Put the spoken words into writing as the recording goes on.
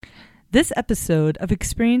This episode of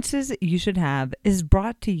Experiences You Should Have is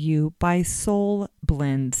brought to you by Soul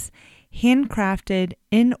Blends, handcrafted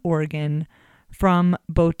in Oregon from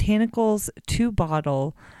botanicals to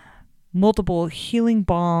bottle, multiple healing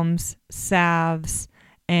balms, salves,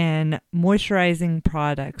 and moisturizing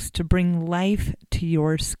products to bring life to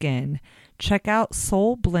your skin. Check out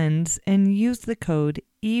Soul Blends and use the code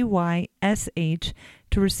EYSH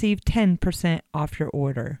to receive 10% off your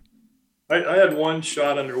order. I had one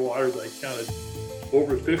shot underwater that I counted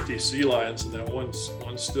over 50 sea lions, and that one's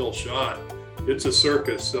still shot. It's a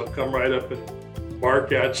circus. They'll come right up and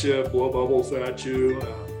bark at you, blow bubbles at you.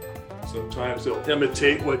 Sometimes they'll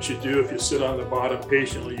imitate what you do. If you sit on the bottom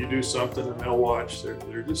patiently, you do something and they'll watch.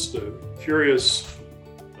 They're just curious,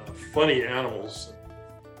 funny animals.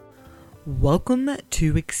 Welcome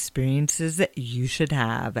to Experiences That You Should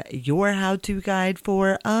Have, your how-to guide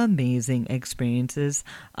for amazing experiences.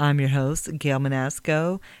 I'm your host, Gail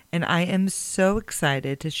Manasco, and I am so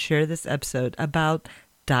excited to share this episode about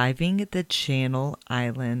diving the Channel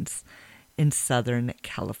Islands in Southern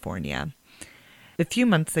California. A few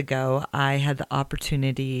months ago, I had the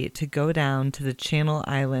opportunity to go down to the Channel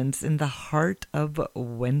Islands in the heart of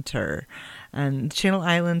winter. And Channel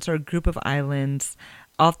Islands are a group of islands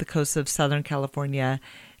off the coast of Southern California,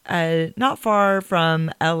 not far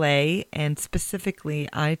from LA, and specifically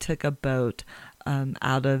I took a boat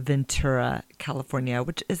out of Ventura, California,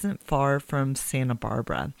 which isn't far from Santa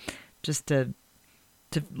Barbara, just to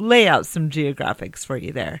lay out some geographics for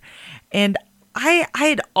you there. And I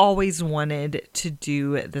had always wanted to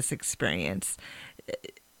do this experience,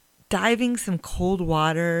 diving some cold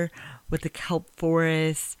water with the kelp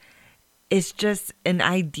forest. It's just an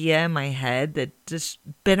idea in my head that just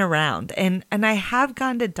been around. And I have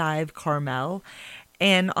gone to dive Carmel.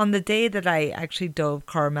 And on the day that I actually dove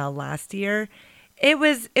Carmel last year, it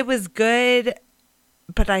was good,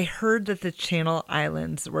 but I heard that the Channel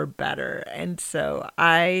Islands were better. And so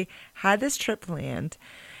I had this trip planned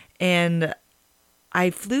and I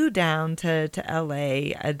flew down to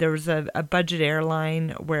LA. There was a budget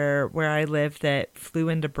airline where I lived that flew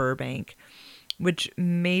into Burbank, which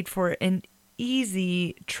made for an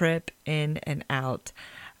easy trip in and out.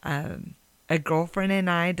 A girlfriend and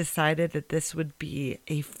I decided that this would be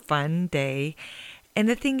a fun day. And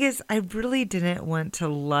the thing is, I really didn't want to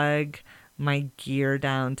lug my gear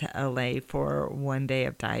down to LA for one day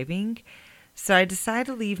of diving. So I decided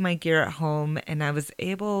to leave my gear at home, and I was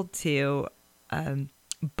able to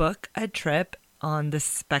book a trip on the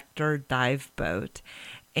Spectre dive boat.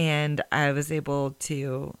 And I was able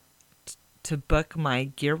to book my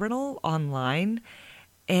gear rental online.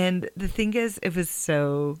 And the thing is, it was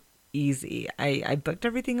so easy. I booked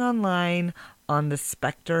everything online on the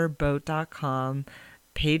spectreboat.com,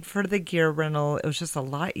 paid for the gear rental. It was just a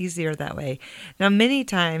lot easier that way. Now, many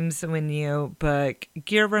times when you book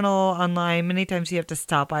gear rental online, many times you have to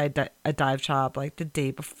stop by a dive shop like the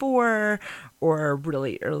day before or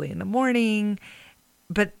really early in the morning.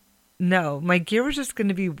 But no, my gear was just going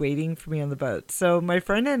to be waiting for me on the boat. So my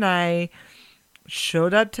friend and I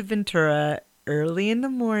showed up to Ventura early in the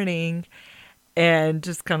morning and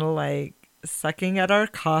just kind of like sucking at our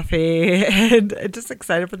coffee and just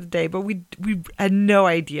excited for the day. But we had no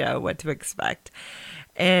idea what to expect.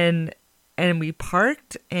 And we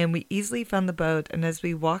parked and we easily found the boat. And as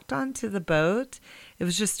we walked onto the boat, it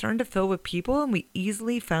was just starting to fill with people, and we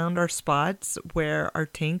easily found our spots where our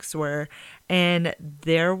tanks were. And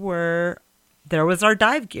there was our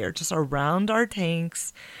dive gear just around our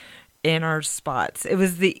tanks in our spots. It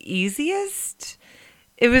was the easiest.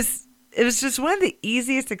 It was just one of the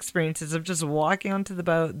easiest experiences of just walking onto the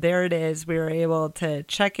boat. There it is. We were able to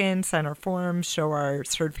check in, sign our forms, show our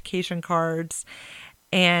certification cards,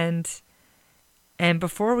 and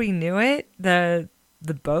before we knew it, the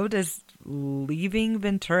boat is leaving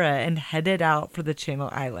Ventura and headed out for the Channel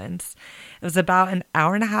Islands. It was about an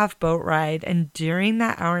hour and a half boat ride, and during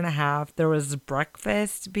that hour and a half, there was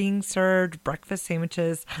breakfast being served, breakfast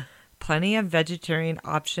sandwiches, plenty of vegetarian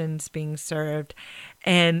options being served.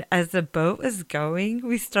 And as the boat was going,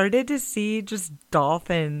 we started to see just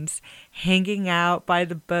dolphins hanging out by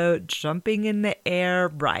the boat, jumping in the air,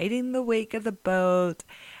 riding the wake of the boat.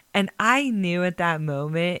 And I knew at that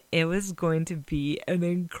moment it was going to be an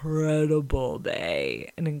incredible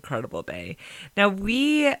day. Now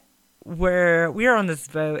we were on this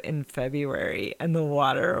boat in February, and the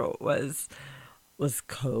water was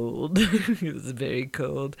cold. It was very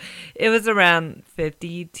cold. It was around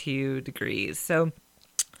 52 degrees. So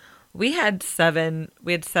we had seven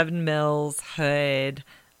mils, hood,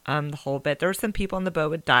 the whole bit. There were some people on the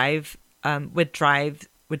boat would drive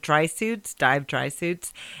with dry suits, dive dry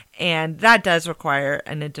suits. And that does require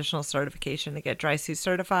an additional certification to get dry suit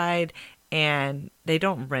certified. And they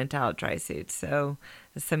don't rent out dry suits. So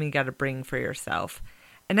it's something you got to bring for yourself.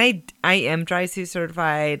 And I am dry suit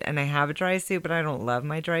certified and I have a dry suit, but I don't love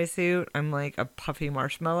my dry suit. I'm like a puffy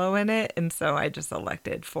marshmallow in it. And so I just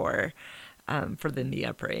elected for the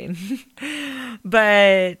neoprene.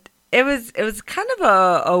 But it was kind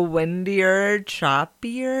of a windier,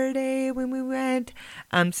 choppier day when we went.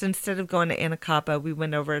 So instead of going to Anacapa, we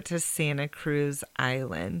went over to Santa Cruz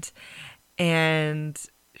Island. And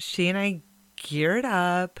she and I geared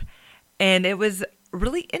up, and it was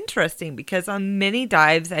really interesting because on many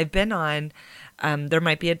dives I've been on, there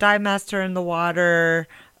might be a dive master in the water,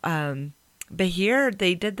 but here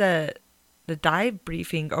they did the dive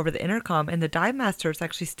briefing over the intercom, and the dive masters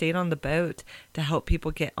actually stayed on the boat to help people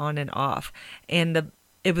get on and off. And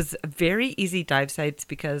it was very easy dive sites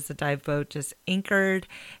because the dive boat just anchored,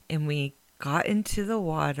 and we got into the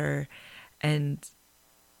water, and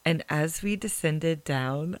as we descended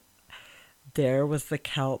down, there was the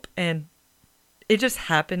kelp, and it just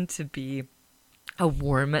happened to be a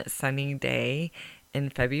warm, sunny day in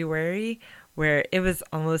February where it was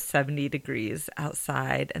almost 70 degrees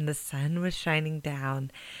outside and the sun was shining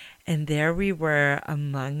down. And there we were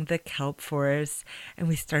among the kelp forests, and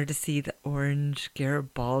we started to see the orange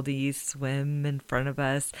Garibaldi swim in front of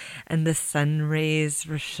us, and the sun rays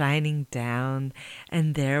were shining down.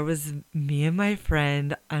 And there was me and my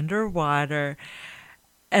friend underwater,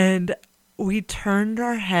 and we turned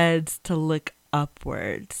our heads to look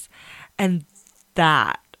upwards, and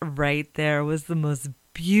that right there was the most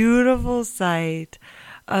beautiful sight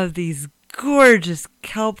of these gorgeous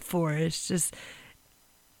kelp forests just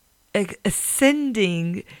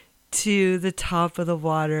ascending to the top of the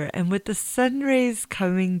water. And with the sun rays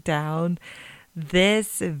coming down,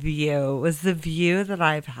 this view was the view that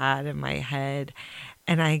I've had in my head,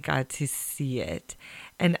 and I got to see it.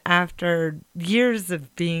 And after years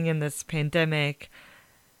of being in this pandemic,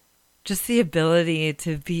 just the ability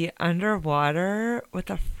to be underwater with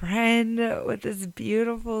a friend with this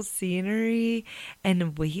beautiful scenery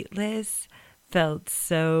and weightless felt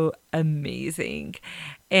so amazing.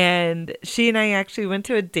 And she and I actually went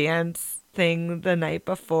to a dance thing the night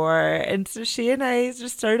before, and so she and I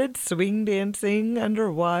just started swing dancing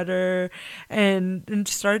underwater and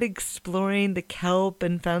started exploring the kelp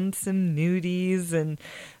and found some nudies and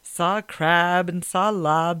saw a crab and saw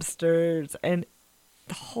lobsters, and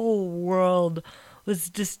the whole world was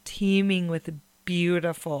just teeming with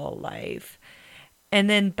beautiful life. And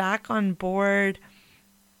then back on board,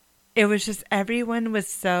 it was just everyone was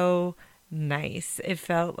so nice. It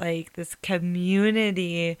felt like this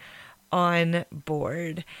community on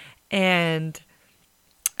board. And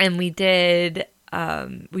we did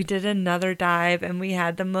another dive, and we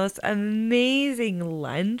had the most amazing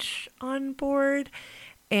lunch on board.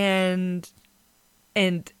 And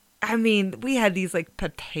I mean, we had these like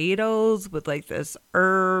potatoes with like this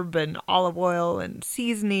herb and olive oil and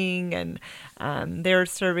seasoning, and they were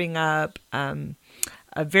serving up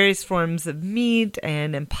various forms of meat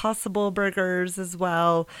and Impossible burgers as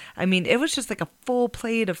well. I mean, it was just like a full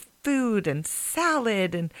plate of food and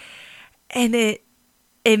salad, and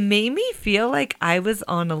it made me feel like I was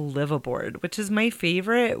on a liveaboard, which is my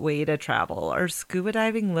favorite way to travel, are scuba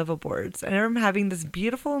diving liveaboards. And I'm having this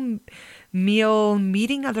beautiful meal,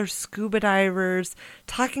 meeting other scuba divers,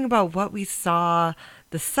 talking about what we saw.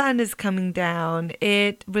 The sun is coming down.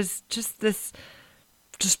 It was just this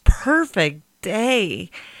just perfect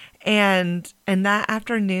day. And that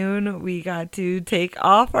afternoon, we got to take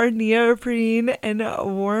off our neoprene and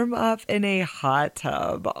warm up in a hot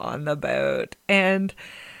tub on the boat. And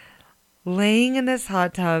laying in this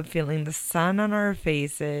hot tub, feeling the sun on our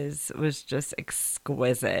faces was just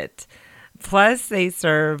exquisite. Plus, they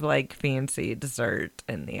serve like fancy dessert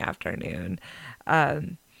in the afternoon.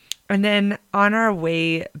 And then on our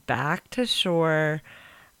way back to shore,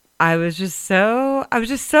 I was just so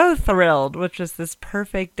thrilled, which was this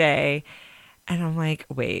perfect day. And I'm like,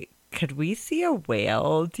 wait, could we see a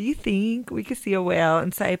whale? Do you think we could see a whale?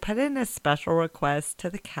 And so I put in a special request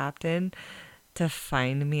to the captain to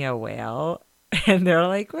find me a whale. And they're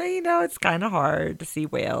like, well, you know, it's kind of hard to see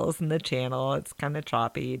whales in the channel. It's kind of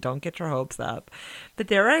choppy. Don't get your hopes up. But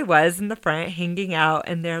there I was in the front hanging out,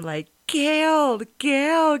 and they're like, Gail,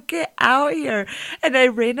 get out here. And I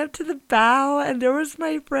ran up to the bow, and there was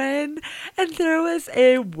my friend, and there was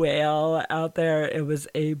a whale out there. It was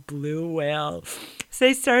a blue whale. So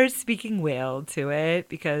I started speaking whale to it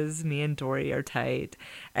because me and Dory are tight.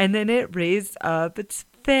 And then it raised up its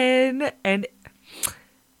fin, and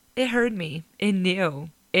it heard me. It knew.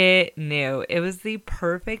 It knew. It was the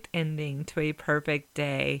perfect ending to a perfect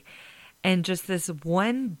day. And just this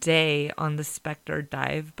one day on the Spectre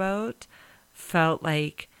dive boat felt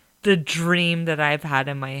like the dream that I've had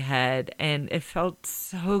in my head. And it felt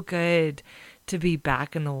so good to be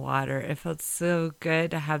back in the water. It felt so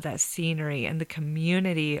good to have that scenery and the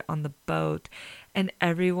community on the boat. And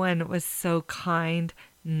everyone was so kind,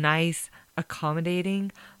 nice,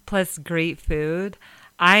 accommodating, plus great food.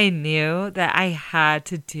 I knew that I had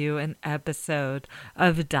to do an episode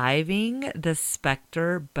of diving the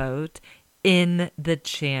Spectre boat in the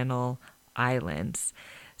Channel Islands.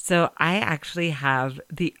 So I actually have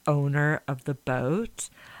the owner of the boat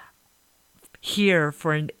here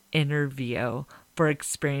for an interview for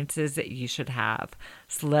experiences that you should have.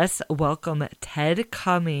 So let's welcome Ted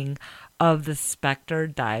Cumming of the Spectre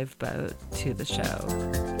Dive Boat to the show.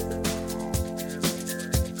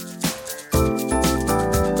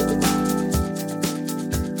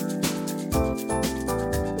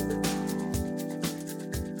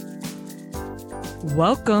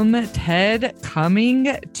 Welcome, Ted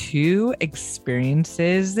Cumming to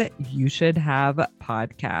Experiences You Should Have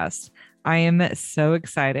podcast. I am so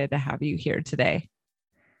excited to have you here today.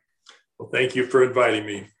 Well, thank you for inviting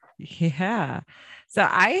me. Yeah. So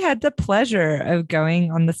I had the pleasure of going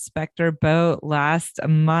on the Spectre boat last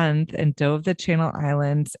month and dove the Channel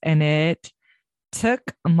Islands, and it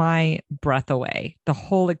took my breath away. The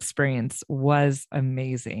whole experience was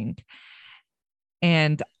amazing.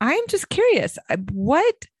 And I'm just curious,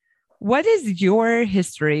 what is your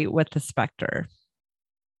history with the Spectre?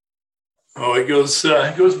 Oh, it goes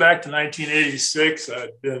back to 1986.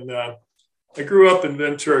 I grew up in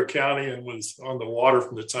Ventura County and was on the water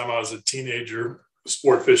from the time I was a teenager,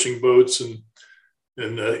 sport fishing boats and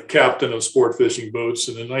the captain of sport fishing boats.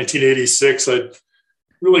 And in 1986, I'd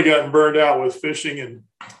really gotten burned out with fishing and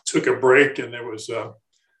took a break. And there was a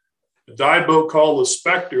dive boat called the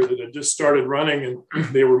Spectre that had just started running, and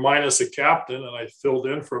they were minus a captain, and I filled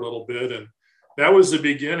in for a little bit, and that was the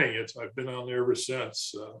beginning. I've been on there ever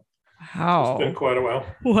since. Wow. It's been quite a while.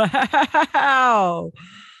 Wow.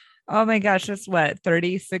 Oh my gosh, that's what,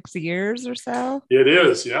 36 years or so? It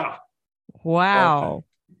is, yeah. Wow. Okay.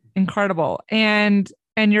 Incredible. And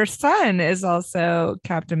your son is also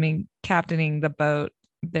captaining the boat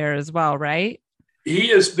there as well, right? He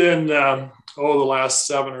has been the last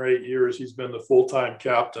 7 or 8 years, he's been the full-time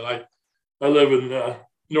captain. I live in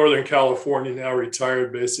Northern California now,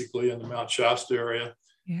 retired basically in the Mount Shasta area.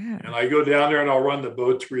 Yeah. And I go down there and I'll run the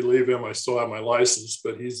boat to relieve him. I still have my license,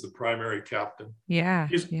 but he's the primary captain. Yeah.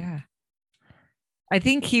 I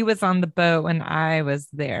think he was on the boat when I was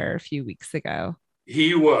there a few weeks ago.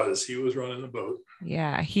 He was running the boat.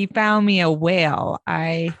 Yeah. He found me a whale.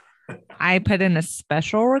 I put in a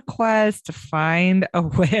special request to find a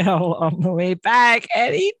whale on the way back,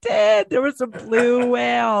 and he did. There was a blue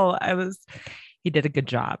whale. He did a good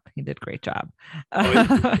job. He did a great job.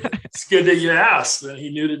 It's good that you asked. That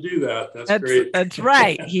he knew to do that. That's great. That's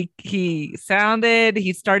right. He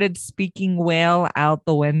started speaking whale out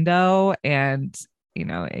the window, and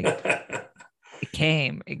it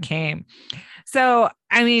came. So,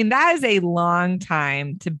 I mean, that is a long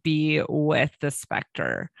time to be with the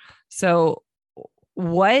Spectre. So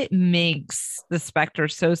what makes the Spectre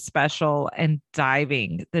so special and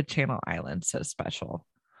diving the Channel Islands so special?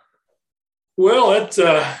 Well,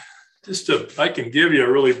 I can give you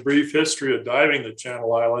a really brief history of diving the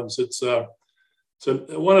Channel Islands. It's one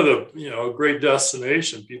of the, a great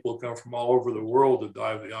destination. People come from all over the world to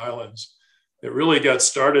dive the islands. It really got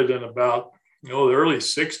started in about the early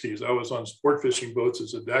 60s. I was on sport fishing boats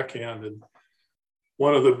as a deckhand, and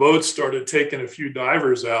one of the boats started taking a few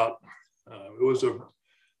divers out. It was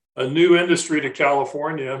a new industry to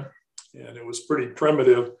California, and it was pretty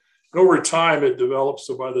primitive. And over time, it developed.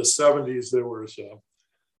 So by the 70s, there was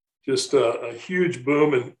just a huge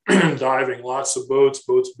boom in diving, lots of boats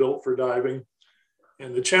built for diving.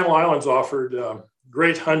 And the Channel Islands offered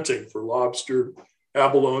great hunting for lobster,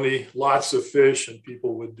 abalone, lots of fish, and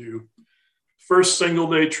people would do first single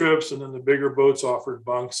day trips, and then the bigger boats offered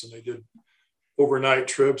bunks, and they did overnight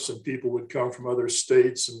trips, and people would come from other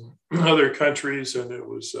states and other countries. And it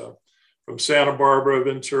was from Santa Barbara,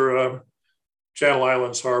 Ventura, Channel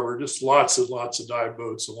Islands Harbor, just lots of dive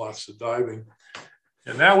boats and lots of diving.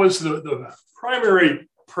 And that was the primary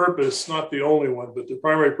purpose, not the only one, but the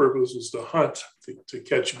primary purpose was to hunt, to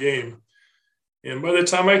catch game. And by the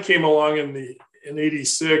time I came along in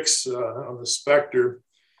 86 on the Spectre,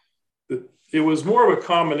 it was more of a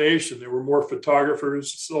combination. There were more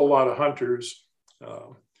photographers, still a lot of hunters.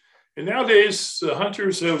 And nowadays,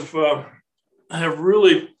 hunters have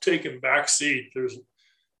really taken backseat.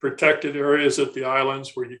 protected areas at the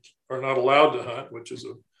islands where you are not allowed to hunt, which is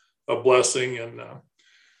a blessing. And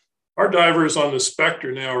our divers on the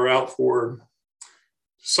Spectre now are out for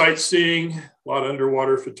sightseeing, a lot of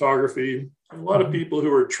underwater photography, and a lot of people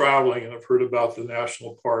who are traveling and have heard about the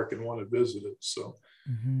national park and want to visit it. So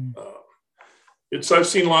I've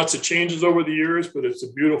seen lots of changes over the years, but it's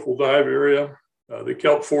a beautiful dive area. The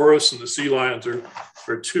kelp forests and the sea lions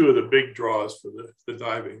are two of the big draws for the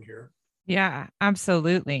diving here. Yeah,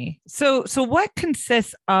 absolutely. So what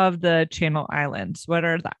consists of the Channel Islands? What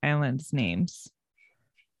are the islands' names?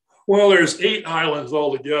 Well, there's 8 islands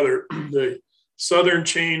altogether. The southern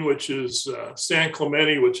chain, which is San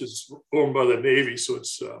Clemente, which is owned by the Navy, so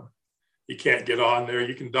it's you can't get on there.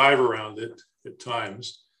 You can dive around it at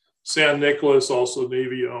times. San Nicolas, also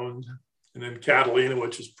Navy owned, and then Catalina,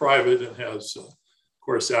 which is private and has, of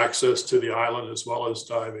course, access to the island as well as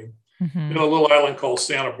diving. And a little island called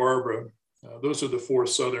Santa Barbara. Those are the 4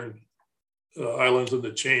 southern islands in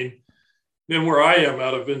the chain. Then where I am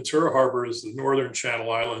out of Ventura Harbor is the northern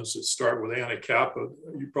Channel Islands that start with Anacapa.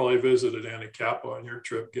 You probably visited Anacapa on your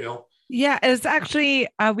trip, Gail. Yeah, it's actually,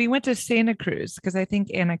 we went to Santa Cruz because I think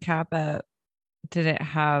Anacapa didn't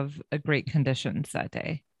have a great conditions that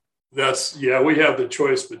day. We have the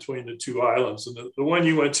choice between the 2 islands. And the one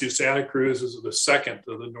you went to, Santa Cruz, is the second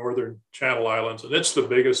of the northern Channel Islands. And it's the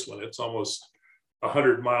biggest one. It's almost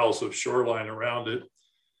 100 miles of shoreline around it.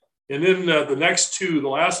 And then the last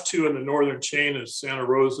 2 in the northern chain is Santa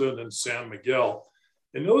Rosa and then San Miguel.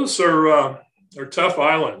 And those are tough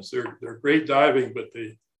islands. They're great diving, but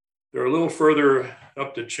they're a little further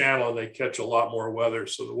up the channel and they catch a lot more weather.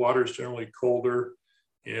 So the water is generally colder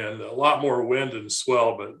and a lot more wind and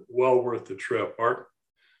swell, but well worth the trip. Our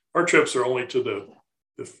trips are only to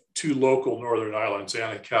the 2 local northern islands,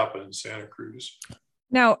 Anacapa and Santa Cruz.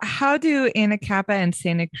 Now, how do Anacapa and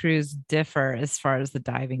Santa Cruz differ as far as the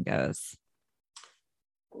diving goes?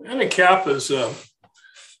 Anacapa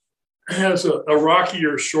has a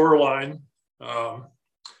rockier shoreline and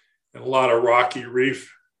a lot of rocky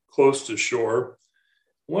reef close to shore.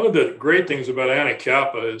 One of the great things about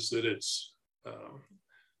Anacapa is that it's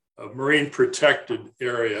a marine protected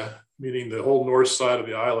area, meaning the whole north side of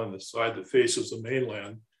the island, the side that faces the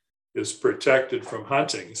mainland, is protected from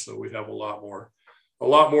hunting. So we have a lot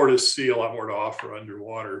more to see, a lot more to offer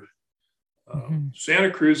underwater.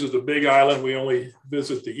 Santa Cruz is a big island. We only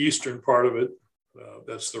visit the eastern part of it.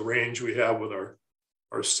 That's the range we have with our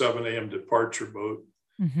 7 a.m. departure boat.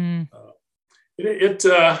 It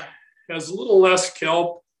has a little less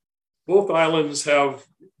kelp. Both islands have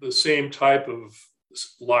the same type of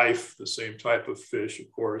life, the same type of fish, of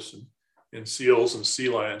course, and seals and sea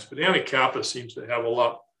lions. But Anacapa seems to have a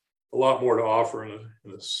lot more to offer in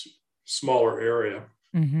a smaller area.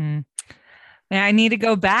 Yeah, I need to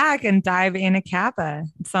go back and dive Anacapa.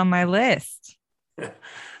 It's on my list.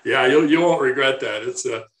 Yeah, you won't regret that.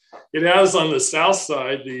 It has on the south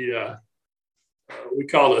side we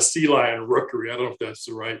call it a sea lion rookery. I don't know if that's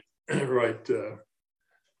the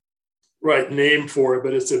right name for it,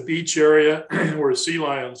 but it's a beach area where sea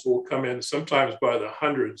lions will come in sometimes by the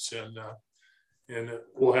hundreds, and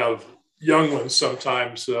we'll have young ones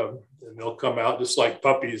sometimes, and they'll come out just like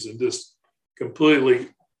puppies and just completely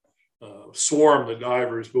swarm the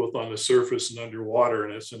divers both on the surface and underwater.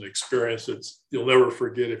 And it's an experience that you'll never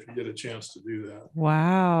forget if you get a chance to do that.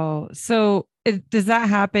 Wow. So does that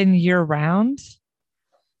happen year round?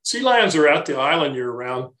 Sea lions are at the island year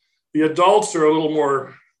round. The adults are a little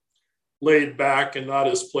more laid back and not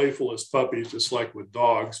as playful as puppies, just like with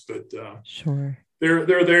dogs, but sure, they're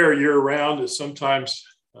there year round. And sometimes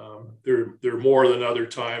they're more than other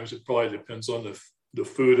times. It probably depends on the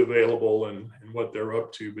food available and what they're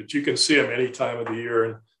up to, but you can see them any time of the year,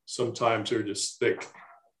 and sometimes they're just thick.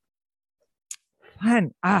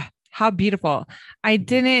 Fun. How beautiful. I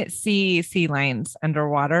didn't see sea lions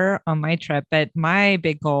underwater on my trip, but my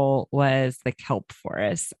big goal was the kelp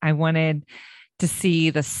forest. I wanted to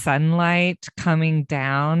see the sunlight coming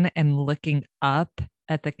down and looking up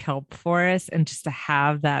at the kelp forest, and just to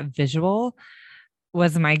have that visual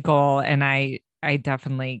was my goal. And I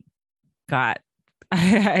definitely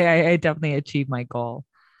I definitely achieved my goal.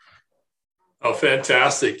 Oh,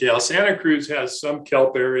 fantastic. Yeah, Santa Cruz has some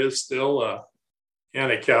kelp areas still.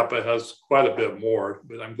 Anacapa has quite a bit more,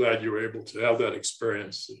 but I'm glad you were able to have that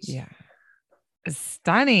experience. Yeah.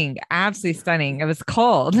 Stunning. Absolutely stunning. It was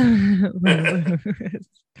cold.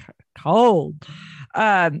 Cold.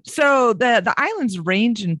 So the islands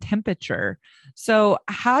range in temperature. So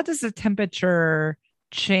how does the temperature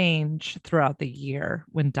change throughout the year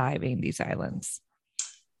when diving these islands?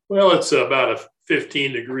 Well, it's about a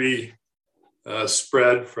 15-degree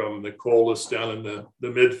spread from the coldest down in the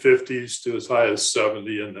mid 50s to as high as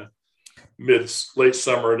 70 in the late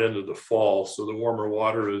summer and into the fall. So the warmer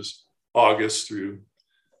water is August through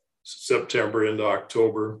September into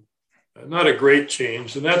October. Not a great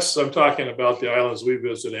change. And I'm talking about the islands we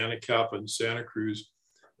visit, Anacapa and Santa Cruz.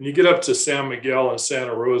 When you get up to San Miguel and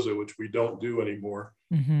Santa Rosa, which we don't do anymore,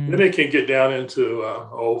 then it can get down into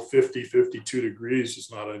 50, 52 degrees.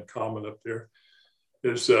 It's not uncommon up there.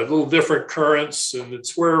 There's little different currents, and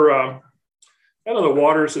it's where kind of the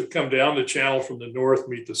waters that come down the channel from the north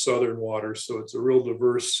meet the southern waters. So it's a real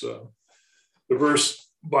diverse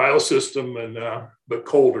biosystem, and but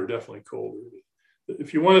colder, definitely colder.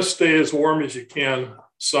 If you want to stay as warm as you can,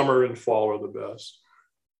 summer and fall are the best.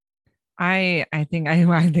 I think I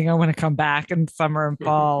want to come back in summer and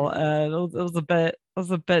fall. It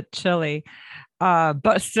was a bit chilly,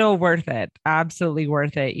 but still worth it. Absolutely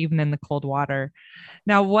worth it, even in the cold water.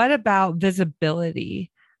 Now, what about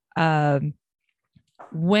visibility? When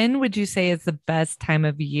would you say is the best time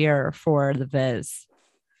of year for the viz?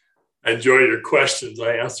 I enjoy your questions.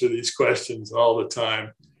 I answer these questions all the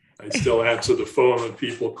time. I still answer the phone when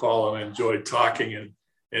people call, and I enjoy talking and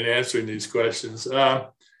answering these questions.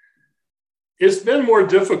 It's been more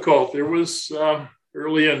difficult. There was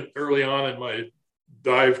early on in my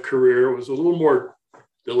dive career, it was a little more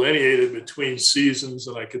delineated between seasons,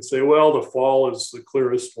 and I could say, well, the fall is the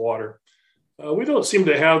clearest water. We don't seem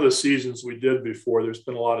to have the seasons we did before. There's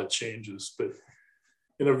been a lot of changes, but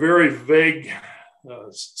in a very vague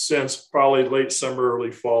sense, probably late summer,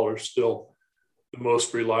 early fall are still the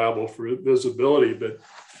most reliable for visibility. But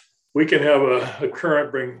we can have a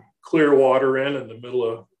current bring clear water in the middle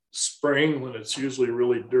of spring when it's usually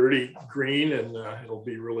really dirty green, and it'll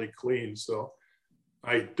be really clean. So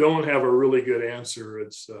I don't have a really good answer.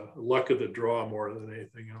 It's luck of the draw more than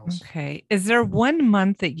anything else. Okay. Is there one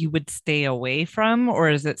month that you would stay away from, or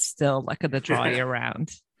is it still luck of the draw year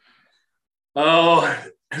round? Oh,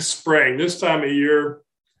 spring. This time of year,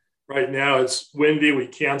 right now it's windy. We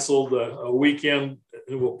canceled a weekend,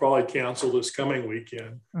 and we'll probably cancel this coming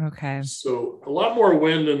weekend. Okay. So a lot more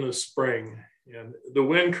wind in the spring, and the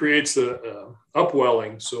wind creates a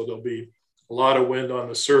upwelling. So there'll be a lot of wind on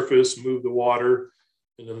the surface, move the water,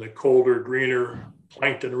 and then the colder, greener,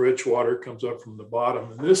 plankton-rich water comes up from the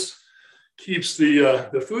bottom. And this keeps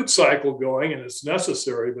the food cycle going, and it's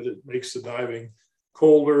necessary, but it makes the diving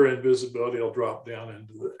colder, and visibility will drop down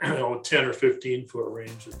into the 10 or 15 foot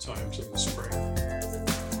range at times in the spring.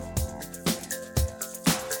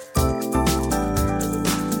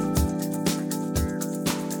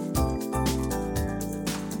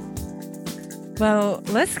 Well,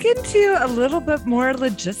 let's get into a little bit more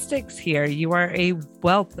logistics here. You are a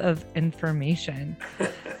wealth of information.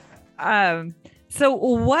 So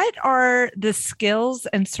what are the skills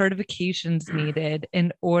and certifications needed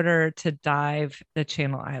in order to dive the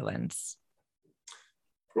Channel Islands?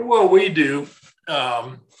 For what we do,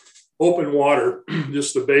 open water,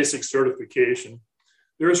 just the basic certification.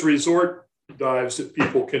 There's resort dives that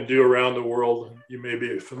people can do around the world. You may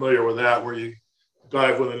be familiar with that, where you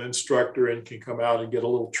dive with an instructor and can come out and get a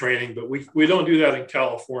little training, but we don't do that in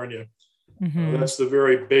California. That's the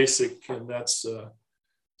very basic, and that's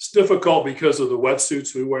it's difficult because of the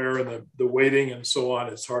wetsuits we wear and the weighting and so on.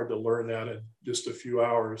 It's hard to learn that in just a few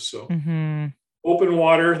hours. So open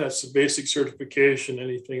water, that's the basic certification,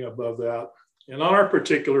 anything above that. And on our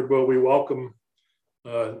particular boat, we welcome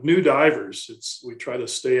new divers. We try to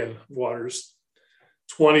stay in waters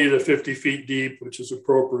 20 to 50 feet deep, which is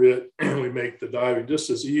appropriate. We make the diving just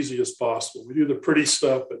as easy as possible. We do the pretty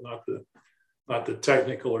stuff, but not the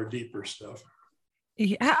technical or deeper stuff.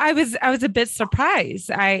 Yeah, I was a bit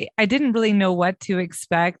surprised. I didn't really know what to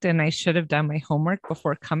expect, and I should have done my homework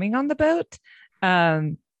before coming on the boat.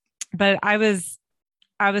 But I was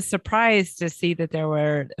surprised to see that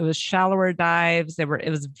it was shallower dives. It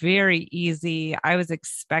was very easy. I was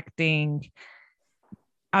expecting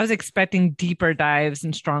deeper dives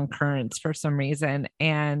and strong currents for some reason,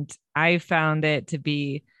 and I found it to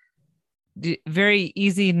be very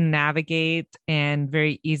easy to navigate and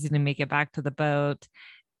very easy to make it back to the boat,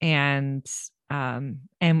 and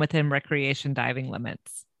within recreation diving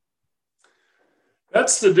limits.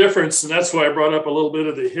 That's the difference, and that's why I brought up a little bit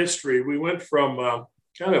of the history. We went from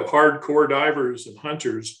kind of hardcore divers and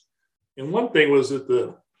hunters, and one thing was that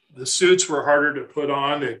the suits were harder to put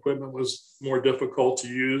on, the equipment was more difficult to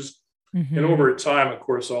use, and over time, of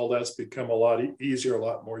course, all that's become a lot easier, a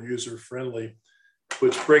lot more user-friendly,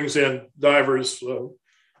 which brings in divers of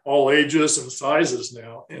all ages and sizes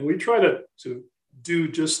now. And we try to do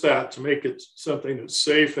just that, to make it something that's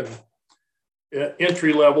safe and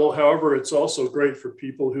entry level. However, it's also great for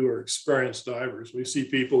people who are experienced divers. We see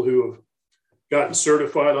people who have gotten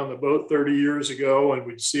certified on the boat 30 years ago, and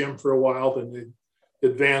we'd see them for a while, then they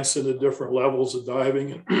advance into different levels of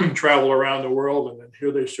diving and travel around the world. And then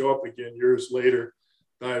here they show up again years later,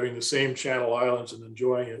 diving the same Channel Islands and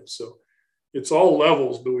enjoying it. So it's all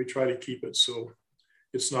levels, but we try to keep it so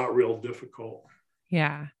it's not real difficult.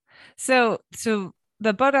 Yeah. So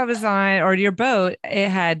the boat I was on, or your boat, it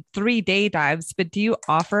had 3-day dives, but do you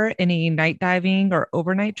offer any night diving or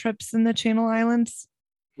overnight trips in the Channel Islands?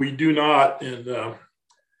 We do not. And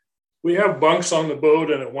we have bunks on the boat.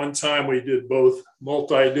 And at one time we did both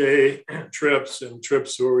multi-day trips and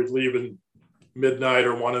trips where we'd leave at midnight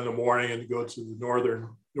or 1 a.m. and go to the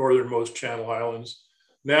northernmost Channel Islands.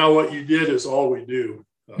 Now what you did is all we do.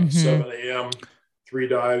 7 a.m., 3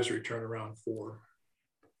 dives, return around 4.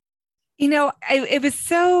 It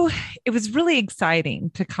was really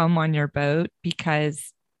exciting to come on your boat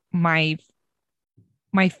because my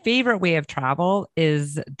favorite way of travel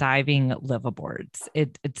is diving liveaboards.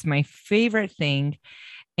 It's my favorite thing.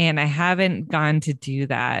 And I haven't gone to do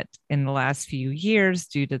that in the last few years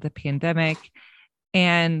due to the pandemic.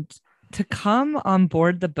 And to come on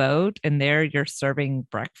board the boat and there you're serving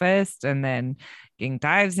breakfast and then getting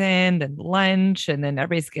dives in, then lunch, and then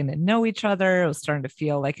everybody's getting to know each other. It was starting to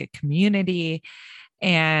feel like a community.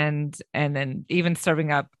 And then even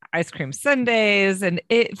serving up ice cream sundaes. And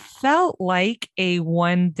it felt like a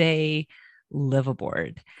 1-day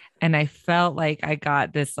liveaboard. And I felt like I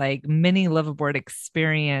got this like mini liveaboard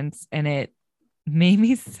experience, and it made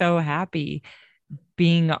me so happy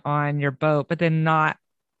being on your boat, but then not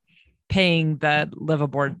paying the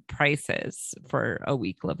liveaboard prices for a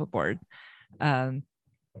week liveaboard.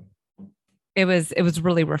 It was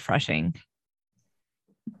really refreshing.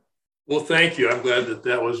 Well, thank you. I'm glad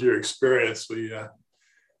that was your experience.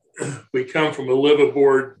 We come from a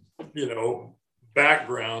liveaboard,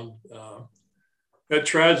 background. That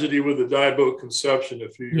tragedy with the dive boat Conception a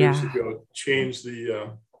few years ago changed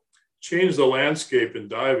the landscape in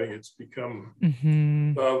diving. It's become,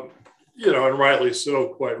 and rightly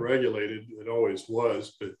so, quite regulated. It always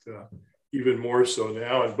was, but even more so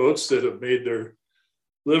now. And boats that have made their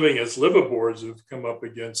living as liveaboards have come up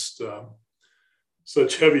against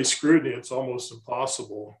such heavy scrutiny. It's almost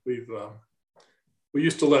impossible. We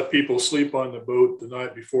used to let people sleep on the boat the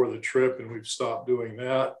night before the trip, and we've stopped doing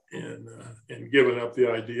that and given up the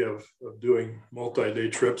idea of doing multi-day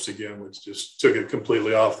trips again, which just took it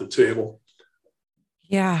completely off the table.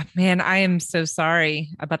 Yeah, man, I am so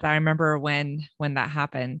sorry about that. I remember when that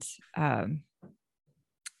happened. I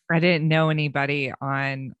didn't know anybody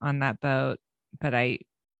on that boat, but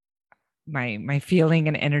my feeling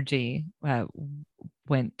and energy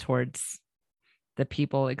went towards the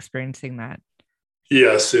people experiencing that.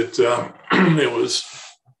 Yes, it was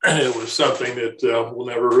something that we'll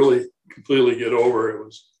never really completely get over.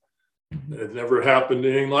 It never happened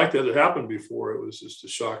anything like that. It happened before. It was just a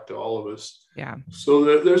shock to all of us. Yeah.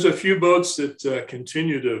 So there's a few boats that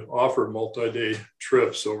continue to offer multi-day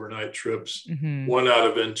trips, overnight trips. Mm-hmm. One out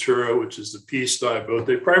of Ventura, which is the Peace Dive boat.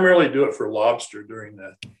 They primarily do it for lobster during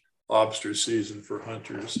the lobster season for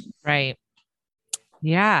hunters. Right.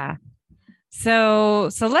 Yeah. So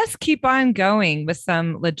let's keep on going with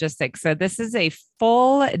some logistics. So this is a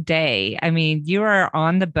full day. I mean, you are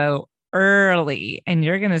on the boat early and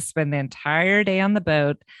you're going to spend the entire day on the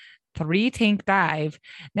boat, 3-tank dive.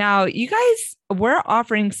 Now, you guys, we're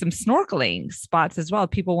offering some snorkeling spots as well.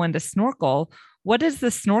 People want to snorkel. What is the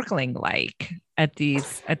snorkeling like at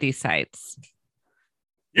these sites?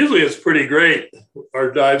 Usually it's pretty great.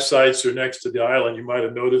 Our dive sites are next to the island. You might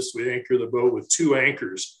have noticed we anchor the boat with 2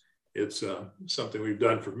 anchors. It's something we've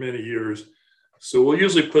done for many years. So we'll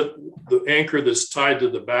usually put the anchor that's tied to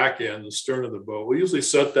the back end, the stern of the boat. We usually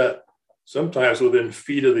set that sometimes within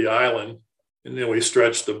feet of the island, and then we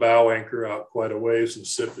stretch the bow anchor out quite a ways and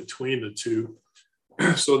sit between the two.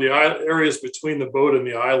 So the areas between the boat and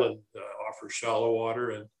the island offer shallow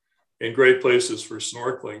water and great places for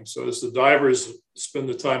snorkeling. So as the divers spend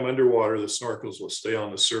the time underwater, the snorkels will stay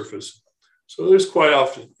on the surface. So there's quite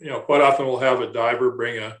often we'll have a diver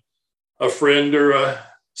bring a friend or a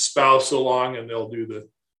spouse along, and they'll do the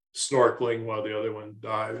snorkeling while the other one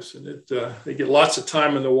dives. And they get lots of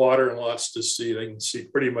time in the water and lots to see. They can see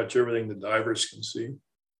pretty much everything the divers can see.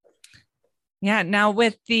 Yeah. Now,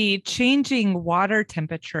 with the changing water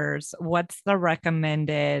temperatures, what's the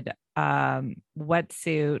recommended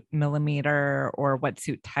wetsuit millimeter or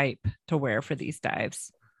wetsuit type to wear for these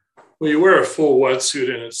dives? Well, you wear a full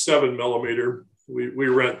wetsuit, and it's 7 millimeter. We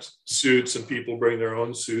rent suits and people bring their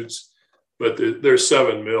own suits. but they're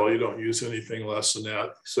 7 mil. You don't use anything less than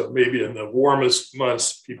that. So maybe in the warmest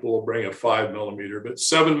months, people will bring a 5 millimeter, but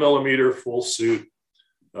 7 millimeter full suit,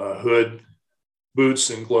 hood, boots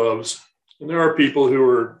and gloves. And there are people who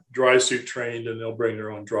are dry suit trained and they'll bring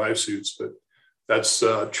their own dry suits, but that's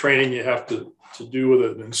training you have to do with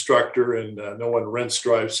an instructor, and no one rents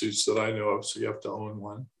dry suits that I know of, so you have to own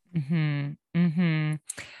one. Mm-hmm. Mm-hmm.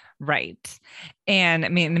 Right. And I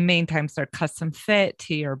mean, the main times they're custom fit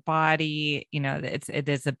to your body, it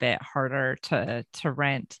is a bit harder to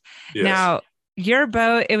rent. Yes. Now, your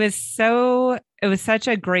boat, it was such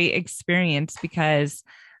a great experience because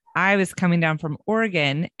I was coming down from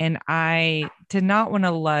Oregon and I did not want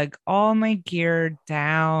to lug all my gear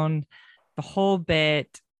down the whole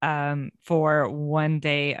bit for one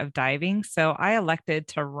day of diving. So I elected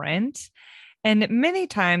to rent. And many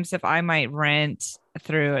times, if I might rent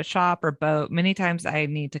through a shop or boat, many times I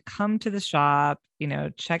need to come to the shop,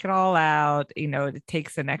 check it all out. It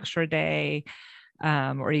takes an extra day,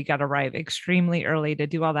 or you got to arrive extremely early to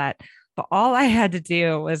do all that. But all I had to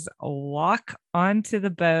do was walk onto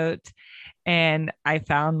the boat, and I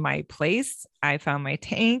found my place. I found my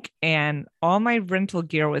tank, and all my rental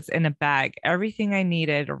gear was in a bag. Everything I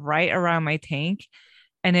needed right around my tank.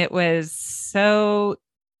 And it was so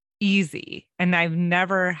easy. And I've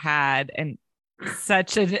never had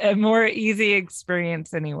such a more easy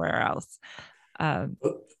experience anywhere else.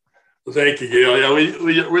 Thank you, Gail. Yeah,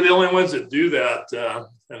 we're the only ones that do that,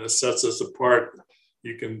 and it sets us apart.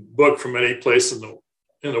 You can book from any place in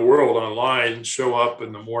the world online, show up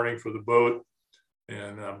in the morning for the boat,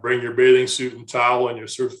 and bring your bathing suit and towel and your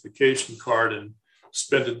certification card, and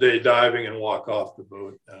spend a day diving and walk off the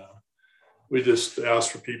boat. We just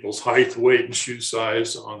ask for people's height, weight, and shoe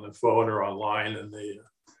size on the phone or online, and they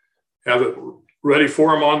have it ready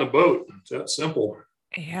for them on the boat. It's that simple.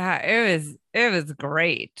 Yeah, it was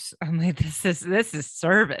great. I'm like, this is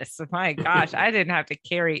service. My gosh, I didn't have to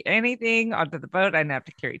carry anything onto the boat. I didn't have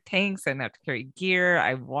to carry tanks. I didn't have to carry gear.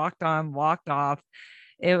 I walked on, walked off.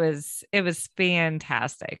 It was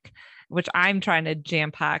fantastic, which I'm trying to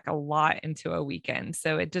jam pack a lot into a weekend.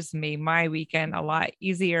 So it just made my weekend a lot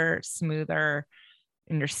easier, smoother,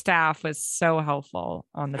 and your staff was so helpful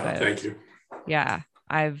on the boat. Thank you. Yeah,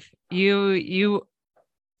 you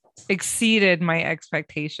exceeded my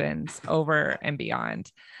expectations over and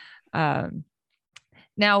beyond.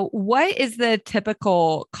 Now, what is the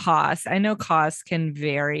typical cost? I know costs can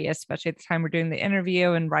vary, especially at the time we're doing the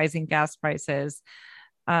interview and rising gas prices.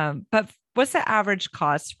 But what's the average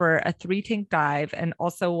cost for a 3-tank dive? And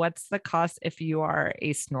also, what's the cost if you are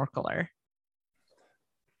a snorkeler?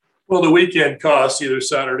 Well, the weekend cost, either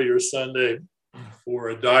Saturday or Sunday, for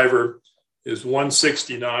a diver is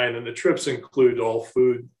 $169, and the trips include all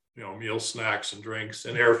food, meal, snacks, and drinks,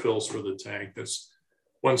 and air fills for the tank. That's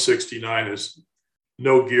 $169 is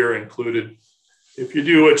no gear included. If you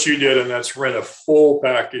do what you did, and that's rent a full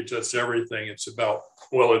package, that's everything. It's about,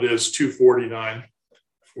 it is $249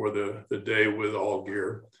 for the day with all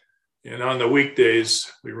gear. And on the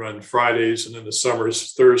weekdays, we run Fridays, and in the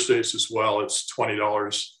summers, Thursdays as well. It's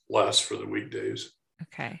 $20 less for the weekdays.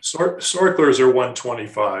 Okay. Snorkelers are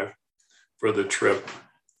 $125 for the trip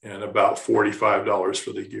and about $45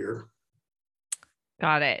 for the gear.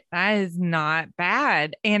 Got it. That is not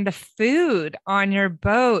bad. And the food on your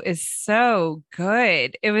boat is so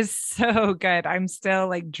good. It was so good. I'm still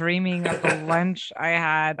like dreaming of the lunch I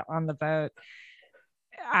had on the boat.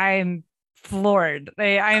 I'm floored.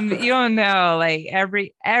 You don't know, like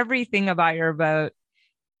everything about your boat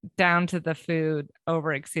down to the food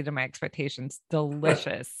over exceeded my expectations.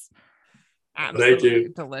 Delicious. Absolutely. Thank you.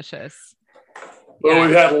 Delicious. Well, yeah.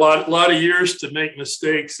 We've had a lot of years to make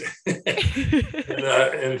mistakes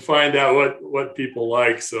and find out what people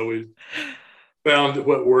like. So we found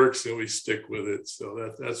what works and we stick with it.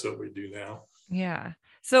 So that's what we do now. Yeah.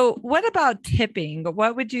 So what about tipping?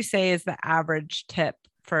 What would you say is the average tip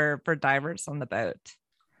for divers on the boat?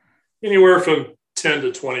 Anywhere from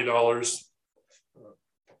 $10 to $20,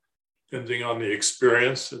 depending on the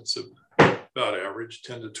experience. It's about average,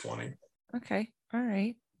 10 to 20. Okay. All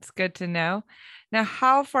right. It's good to know. Now,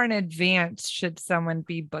 how far in advance should someone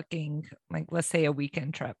be booking, like, let's say, a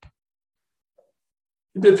weekend trip?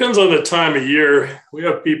 It depends on the time of year. We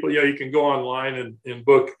have people, you can go online and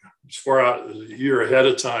book as far out as a year ahead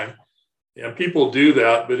of time. And people do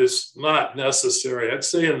that, but it's not necessary. I'd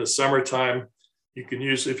say in the summertime, you can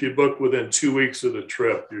if you book within 2 weeks of the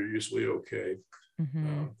trip, you're usually okay.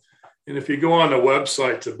 Mm-hmm. And if you go on the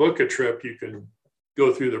website to book a trip, you can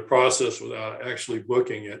go through the process without actually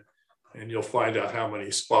booking it. And you'll find out how many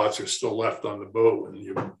spots are still left on the boat. When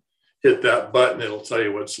you hit that button, it'll tell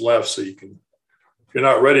you what's left so you can if you're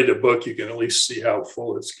not ready to book, you can at least see how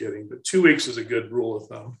full it's getting. But 2 weeks is a good rule of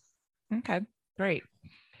thumb. Okay, great.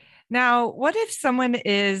 Now, what if someone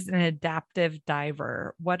is an adaptive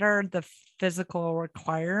diver? What are the physical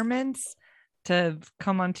requirements to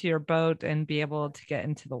come onto your boat and be able to get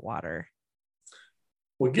into the water?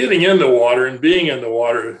 Well, getting in the water and being in the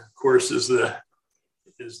water, of course, is the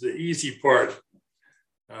easy part.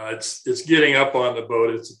 It's getting up on the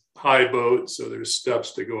boat. It's a high boat, so there's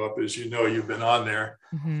steps to go up, as you know, you've been on there.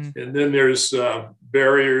 Mm-hmm. And then there's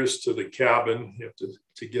barriers to the cabin. You have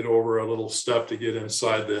to get over a little step to get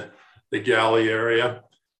inside the galley area.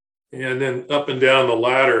 And then up and down the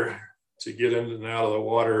ladder to get in and out of the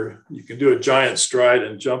water. You can do a giant stride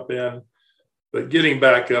and jump in, but getting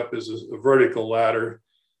back up is a vertical ladder.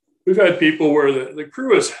 We've had people where the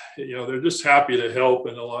crew is, they're just happy to help.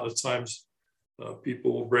 And a lot of times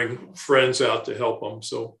people will bring friends out to help them.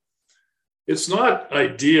 So it's not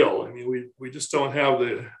ideal. I mean, we just don't have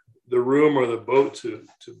the room or the boat to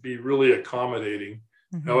be really accommodating.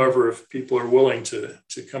 Mm-hmm. However, if people are willing to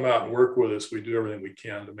come out and work with us, we do everything we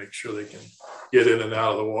can to make sure they can get in and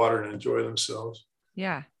out of the water and enjoy themselves.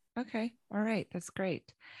 Yeah. Okay. All right. That's great.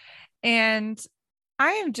 And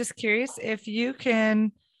I am just curious if you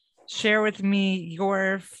can share with me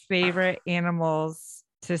your favorite animals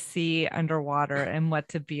to see underwater and what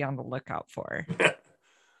to be on the lookout for.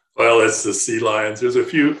 Well, it's the sea lions. There's a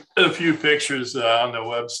few pictures on the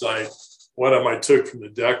website. One of them I took from the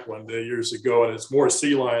deck one day years ago, and it's more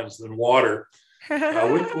sea lions than water.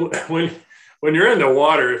 When you're in the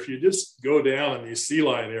water, if you just go down in these sea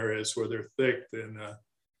lion areas where they're thick, then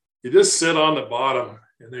you just sit on the bottom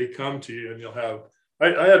and they come to you, and you'll have.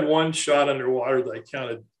 I had one shot underwater that I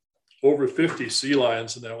counted over 50 sea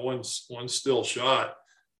lions, and that one still shot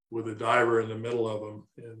with a diver in the middle of them.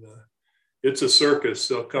 And it's a circus.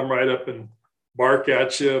 They'll come right up and bark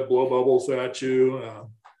at you, blow bubbles at you.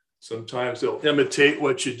 Sometimes they'll imitate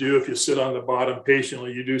what you do. If you sit on the bottom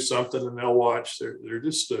patiently, you do something and they'll watch. They're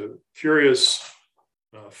just curious,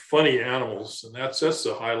 funny animals. And that's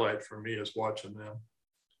the highlight for me, is watching them.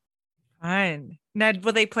 Fun. Now,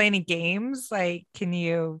 will they play any games? Like, can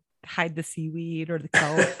you hide the seaweed or the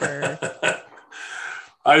kelp? Or...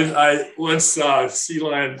 I once saw a sea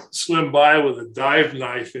lion swim by with a dive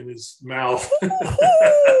knife in his mouth.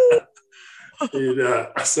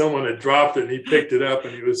 Someone had dropped it and he picked it up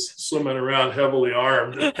and he was swimming around heavily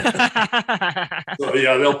armed. So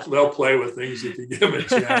yeah, they'll play with things if you give them a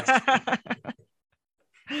chance.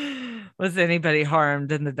 Was anybody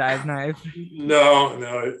harmed in the dive knife?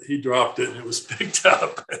 No, he dropped it and it was picked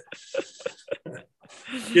up.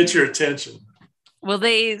 Get your attention. Will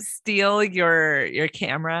they steal your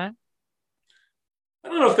camera? I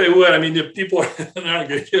don't know if they would. I mean, if people are not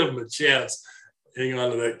going to give them a chance, hang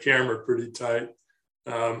on to that camera pretty tight.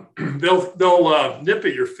 They'll nip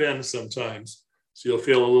at your fin sometimes, so you'll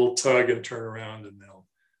feel a little tug and turn around, and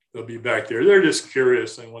they'll be back there. They're just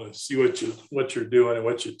curious. They want to see what you're doing and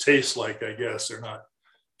what you taste like. I guess they're not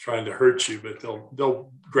trying to hurt you, but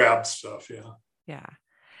they'll grab stuff. Yeah. Yeah.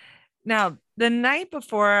 Now, the night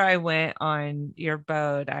before I went on your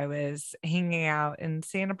boat, I was hanging out in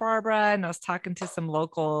Santa Barbara and I was talking to some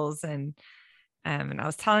locals, and I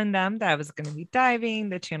was telling them that I was going to be diving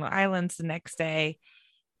the Channel Islands the next day.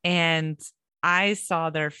 And I saw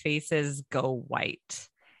their faces go white.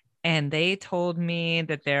 And they told me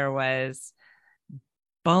that there was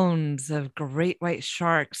bones of great white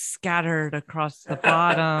sharks scattered across the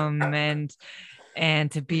bottom,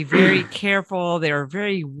 and to be very careful. They were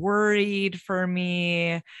very worried for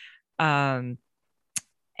me. And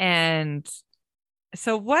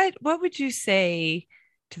so what would you say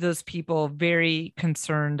to those people very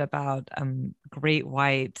concerned about great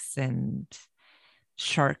whites and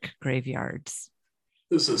shark graveyards?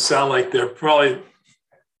 Doesn't sound like they're probably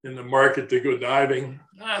in the market to go diving.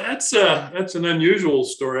 That's an unusual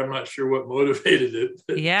story. I'm not sure what motivated it.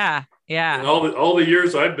 Yeah. And all the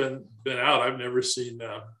years I've been out, I've never seen.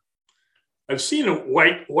 I've seen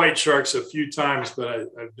white sharks a few times, but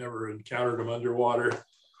I've never encountered them underwater.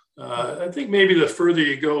 I think maybe the further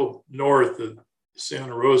you go north,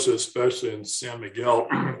 Santa Rosa, especially in San Miguel,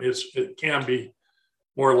 it can be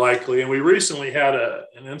more likely. And we recently had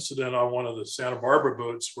an incident on one of the Santa Barbara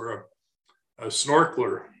boats where a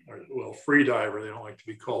snorkeler, free diver, they don't like to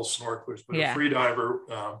be called snorkelers, but a free diver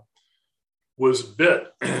was bit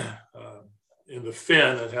in the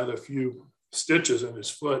fin and had a few stitches in his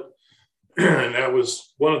foot. And that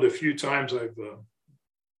was one of the few times I've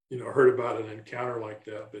heard about an encounter like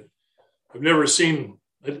that, but I've never seen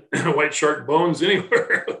white shark bones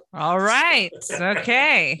anywhere. All right.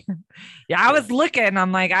 Okay. Yeah, I was looking.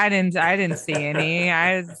 I'm like, I didn't see any.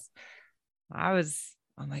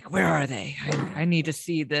 I'm like, where are they? I need to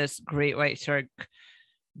see this great white shark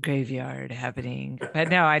graveyard happening. But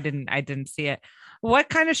no, I didn't see it. What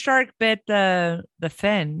kind of shark bit the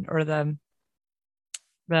fin or the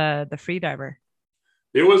free diver?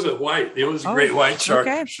 It was a white. It was a great white shark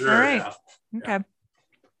okay. for sure. All right. Yeah. Okay. Yeah.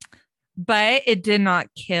 But it did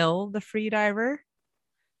not kill the free diver.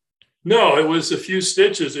 No, it was a few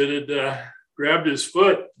stitches. It had grabbed his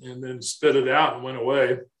foot and then spit it out and went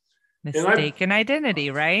away. Mistaken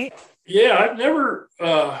identity, right? Yeah, I've never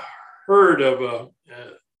heard of a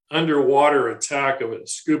underwater attack of a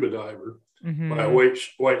scuba diver by a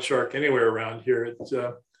white shark anywhere around here.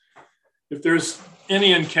 If there's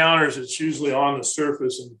any encounters, it's usually on the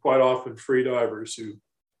surface, and quite often free divers who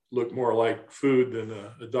look more like food than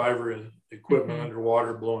a diver in equipment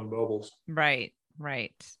underwater blowing bubbles. Right.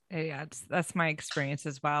 Yeah, that's my experience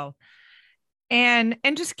as well. And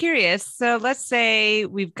just curious. So let's say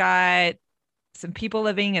we've got some people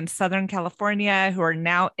living in Southern California who are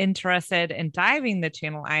now interested in diving the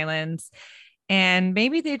Channel Islands, and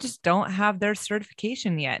maybe they just don't have their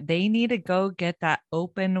certification yet. They need to go get that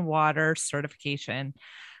open water certification.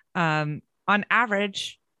 On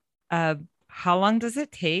average, how long does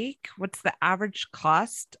it take? What's the average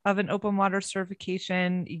cost of an open water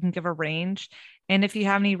certification? You can give a range. And if you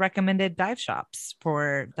have any recommended dive shops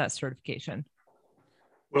for that certification.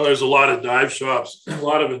 Well, there's a lot of dive shops, a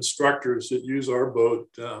lot of instructors that use our boat.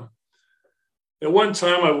 At one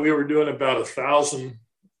time, we were doing about 1,000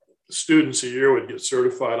 students a year would get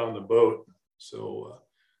certified on the boat. So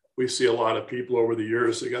we see a lot of people over the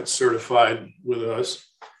years that got certified with us.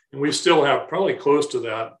 And we still have probably close to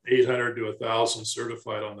that 800 to 1,000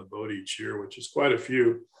 certified on the boat each year, which is quite a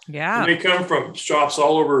few. Yeah. And they come from shops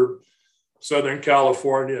all over Southern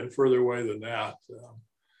California and further away than that.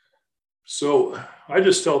 So I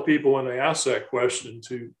just tell people when they ask that question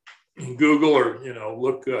to Google or,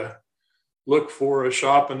 look for a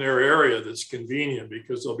shop in their area that's convenient,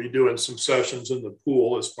 because they'll be doing some sessions in the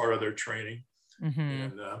pool as part of their training.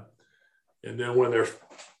 And then when their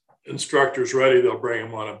instructor's ready, they'll bring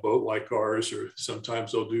them on a boat like ours, or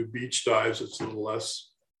sometimes they'll do beach dives. It's a little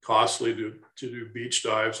less costly to do beach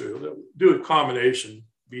dives, or they'll do a combination,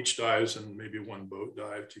 beach dives and maybe one boat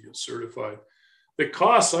dive to get certified. The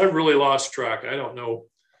costs, I've really lost track. I don't know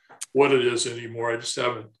what it is anymore. I just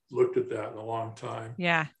haven't looked at that in a long time.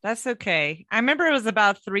 Yeah, that's okay. I remember it was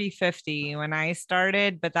about $350 when I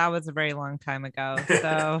started, but that was a very long time ago.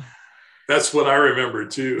 So that's what I remember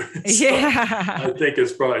too. So yeah, I think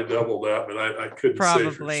it's probably double that, but I couldn't say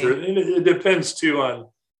for sure. And it depends too on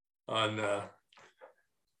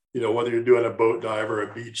whether you're doing a boat dive or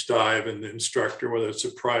a beach dive, and the instructor, whether it's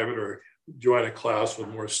a private or join a class with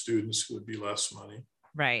more students, would be less money.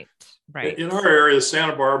 Right. In our area,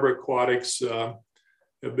 Santa Barbara Aquatics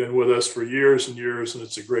have been with us for years and years, and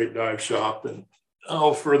it's a great dive shop. And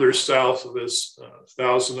further south of us,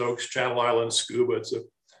 Thousand Oaks, Channel Islands Scuba, it's a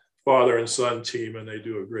father and son team, and they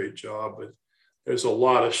do a great job. But there's a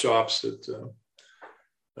lot of shops that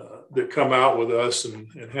come out with us and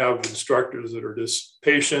have instructors that are just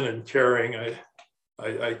patient and caring.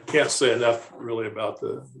 I can't say enough really about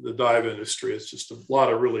the dive industry. It's just a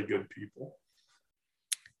lot of really good people.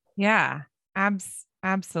 Yeah,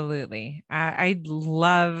 absolutely. I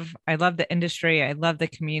love the industry. I love the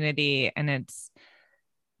community, and it's,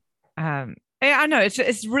 I know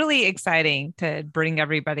it's really exciting to bring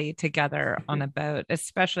everybody together on a boat,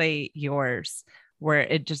 especially yours, where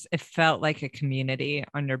it felt like a community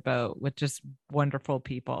on your boat with just wonderful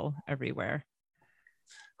people everywhere.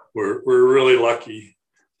 We're really lucky.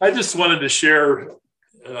 I just wanted to share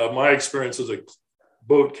my experience as a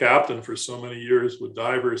boat captain for so many years with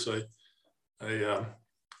divers. I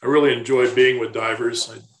really enjoyed being with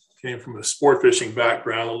divers. I came from a sport fishing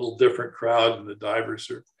background, a little different crowd, and the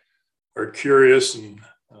divers are curious, and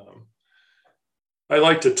I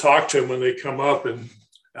like to talk to them when they come up and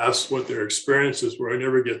ask what their experiences were. I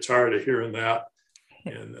never get tired of hearing that.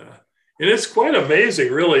 And it's quite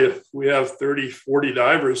amazing, really, if we have 30, 40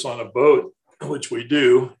 divers on a boat, which we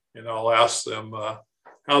do, and I'll ask them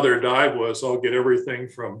how their dive was. I'll get everything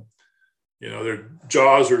from, their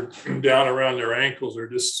jaws are down around their ankles. They're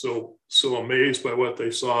just so amazed by what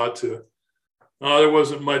they saw, to, there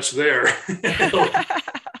wasn't much there.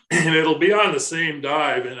 And it'll be on the same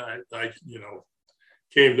dive. And I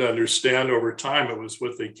came to understand over time it was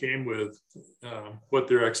what they came with, what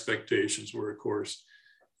their expectations were, of course.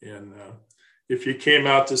 And if you came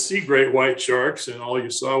out to see great white sharks and all you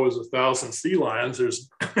saw was 1,000 sea lions, there's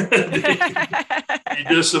be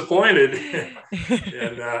disappointed.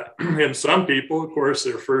 And some people, of course,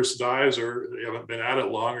 their first dives, or they haven't been at it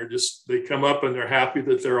long, or just they come up and they're happy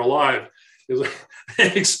that they're alive. because I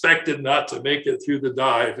expected not to make it through the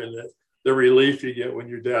dive, and the relief you get when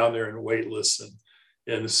you're down there and weightless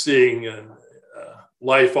and seeing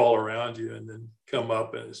life all around you, and then come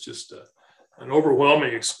up, and it's just an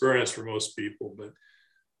overwhelming experience for most people. But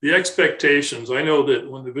the expectations, I know that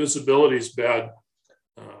when the visibility is bad,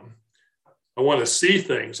 I want to see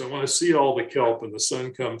things. I want to see all the kelp and the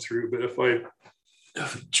sun come through. But if I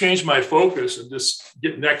change my focus and just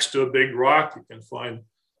get next to a big rock, you can find,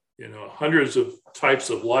 hundreds of types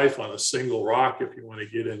of life on a single rock if you want to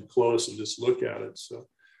get in close and just look at it. So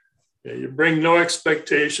you bring no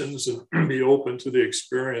expectations and be open to the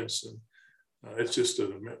experience. And it's just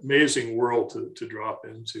an amazing world to drop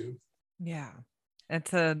into. Yeah.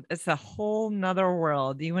 It's a whole nother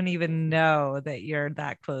world. You wouldn't even know that you're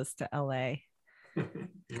that close to LA.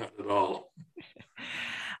 Not at all.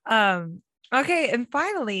 Okay. And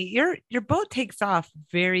finally, your boat takes off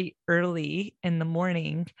very early in the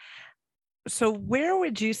morning. So where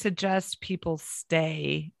would you suggest people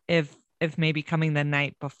stay if maybe coming the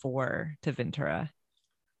night before to Ventura?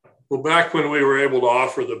 Well, back when we were able to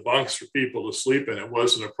offer the bunks for people to sleep in, it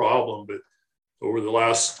wasn't a problem. But over the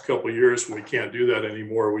last couple of years, we can't do that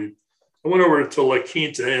anymore. I went over to La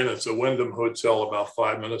Quinta Inn. It's a Wyndham hotel about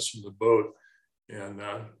 5 minutes from the boat, and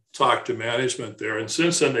talked to management there. And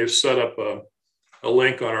since then, they've set up a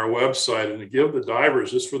link on our website and to give the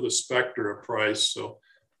divers, just for the Spectre, a price. So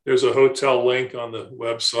there's a hotel link on the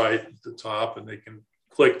website at the top, and they can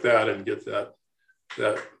click that and get that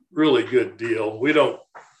really good deal. We don't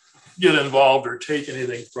get involved or take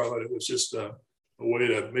anything from it. It was just a way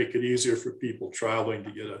to make it easier for people traveling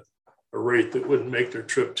to get a rate that wouldn't make their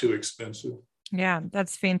trip too expensive. Yeah,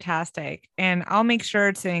 that's fantastic. And I'll make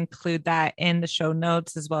sure to include that in the show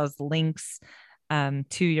notes, as well as links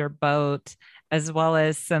to your boat, as well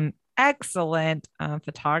as some excellent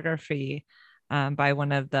photography by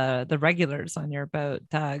one of the regulars on your boat,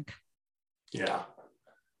 Doug. Yeah.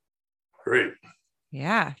 Great.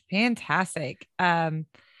 Yeah, fantastic. Are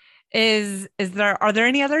there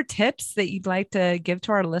any other tips that you'd like to give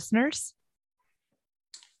to our listeners?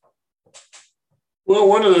 Well,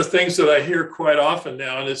 one of the things that I hear quite often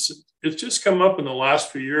now, and it's just come up in the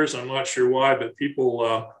last few years, I'm not sure why, but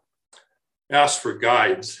people ask for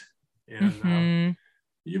guides. And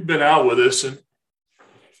you've been out with us, and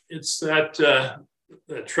it's that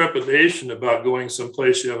trepidation about going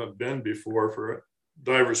someplace you haven't been before for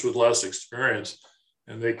divers with less experience.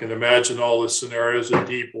 And they can imagine all the scenarios of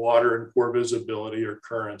deep water and poor visibility or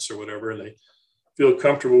currents or whatever, and they feel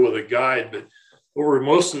comfortable with a guide. But over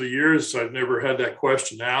most of the years, I've never had that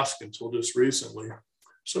question asked until just recently.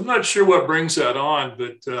 So I'm not sure what brings that on,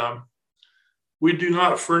 but we do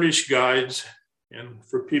not furnish guides. And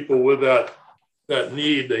for people with that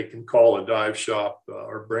need, they can call a dive shop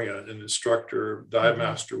or bring an instructor or dive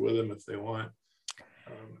master with them if they want.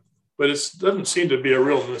 But it doesn't seem to be a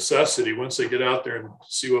real necessity. Once they get out there and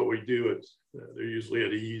see what we do, they're usually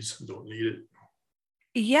at ease and don't need it.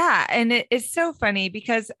 Yeah. And it's so funny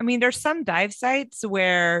because, I mean, there's some dive sites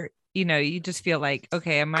where, you just feel like,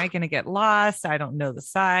 okay, am I going to get lost? I don't know the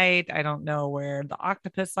site. I don't know where the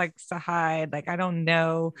octopus likes to hide. Like, I don't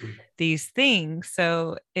know these things.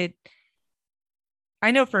 So I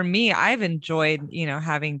know for me, I've enjoyed,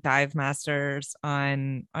 having dive masters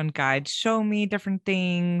on guides show me different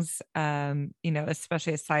things,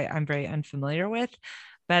 especially a site I'm very unfamiliar with.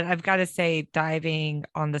 But I've got to say, diving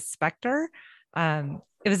on the Spectre,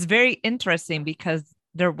 it was very interesting because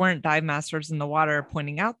there weren't dive masters in the water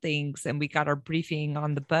pointing out things, and we got our briefing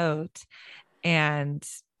on the boat, and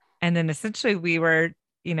then essentially we were,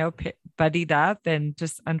 buddied up and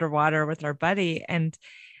just underwater with our buddy, and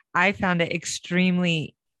I found it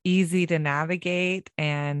extremely easy to navigate,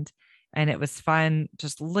 and it was fun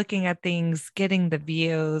just looking at things, getting the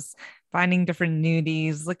views, finding different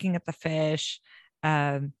nudies, looking at the fish.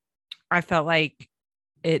 I felt like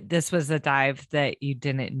this was a dive that you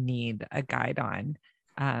didn't need a guide on,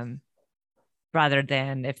 rather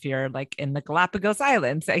than if you're like in the Galapagos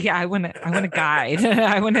Islands. Yeah, I want a guide.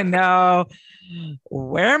 I want to know,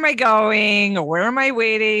 where am I going? Where am I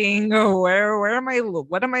waiting? Where am I?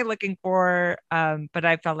 What am I looking for? But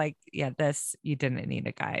I felt like, this, you didn't need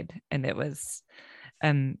a guide, and it was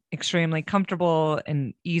extremely comfortable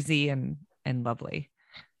and easy and lovely.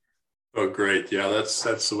 Oh, great. Yeah,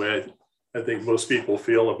 that's the way I think most people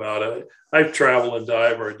feel about it. I've traveled and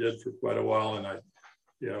dived, or I did for quite a while, and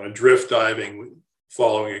drift diving,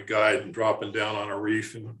 following a guide and dropping down on a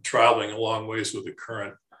reef and traveling a long ways with the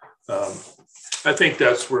current. I think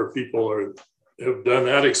that's where people have done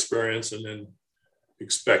that experience and then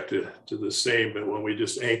expect to the same. But when we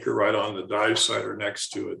just anchor right on the dive site or next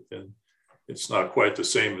to it, then it's not quite the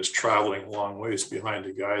same as traveling a long ways behind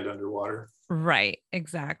a guide underwater. Right,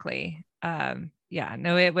 exactly. Yeah,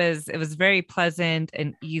 no, it was very pleasant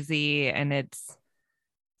and easy, and it's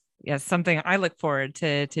something I look forward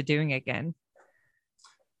to doing again.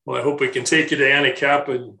 Well, I hope we can take you to Anacapa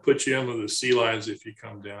and put you in with the sea lions if you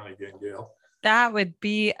come down again, Gail. That would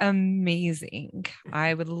be amazing.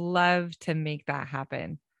 I would love to make that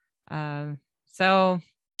happen. So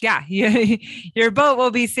yeah, your boat will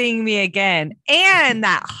be seeing me again. And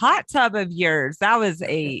that hot tub of yours, that was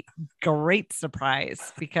a great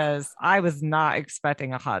surprise because I was not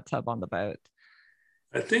expecting a hot tub on the boat.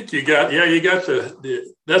 I think you got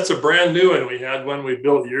that's a brand new one. We had one we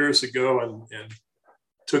built years ago and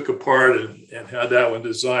took apart and had that one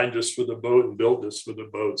designed just for the boat and built just for the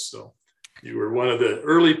boat. So you were one of the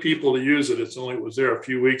early people to use it. It was there a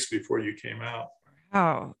few weeks before you came out.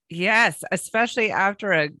 Oh, yes, especially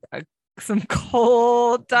after some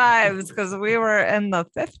cold times because we were in the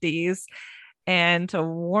 50s, and to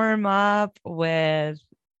warm up with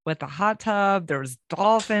a hot tub, there was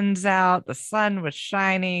dolphins out, the sun was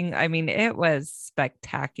shining. I mean, it was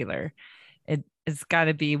spectacular. It's got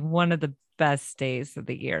to be one of the best days of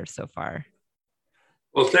the year so far.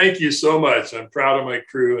 Well, thank you so much. I'm proud of my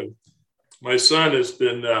crew, and my son has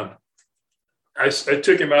been. I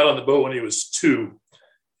took him out on the boat when he was 2.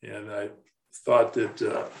 And I thought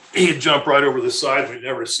that he'd jump right over the side. We'd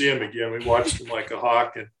never see him again. We watched him like a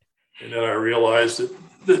hawk. And then I realized that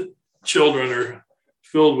the children are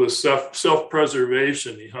filled with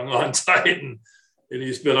self-preservation. He hung on tight, and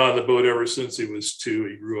he's been on the boat ever since he was 2.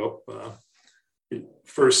 He grew up, he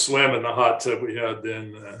first swam in the hot tub we had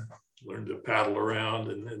then, learned to paddle around,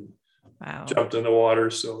 and then jumped in the water.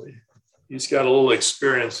 So he's got a little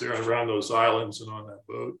experience there around those islands and on that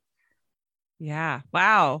boat. Yeah.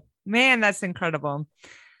 Wow. Man, that's incredible.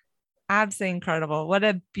 Absolutely incredible. What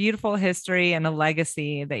a beautiful history and a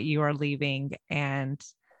legacy that you are leaving. And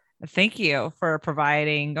thank you for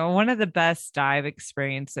providing one of the best dive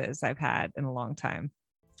experiences I've had in a long time.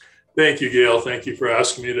 Thank you, Gail. Thank you for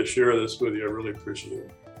asking me to share this with you. I really appreciate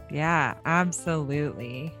it. Yeah,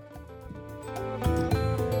 absolutely.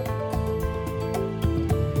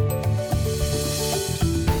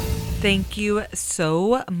 Thank you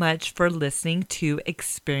so much for listening to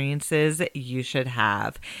Experiences You Should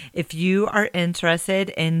Have. If you are interested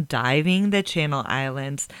in diving the Channel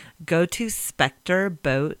Islands, go to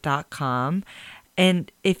spectreboat.com.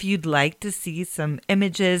 And if you'd like to see some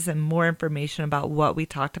images and more information about what we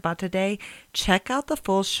talked about today, check out the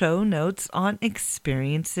full show notes on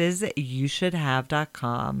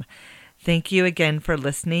experiencesyoushouldhave.com. Thank you again for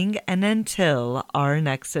listening, and until our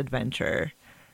next adventure.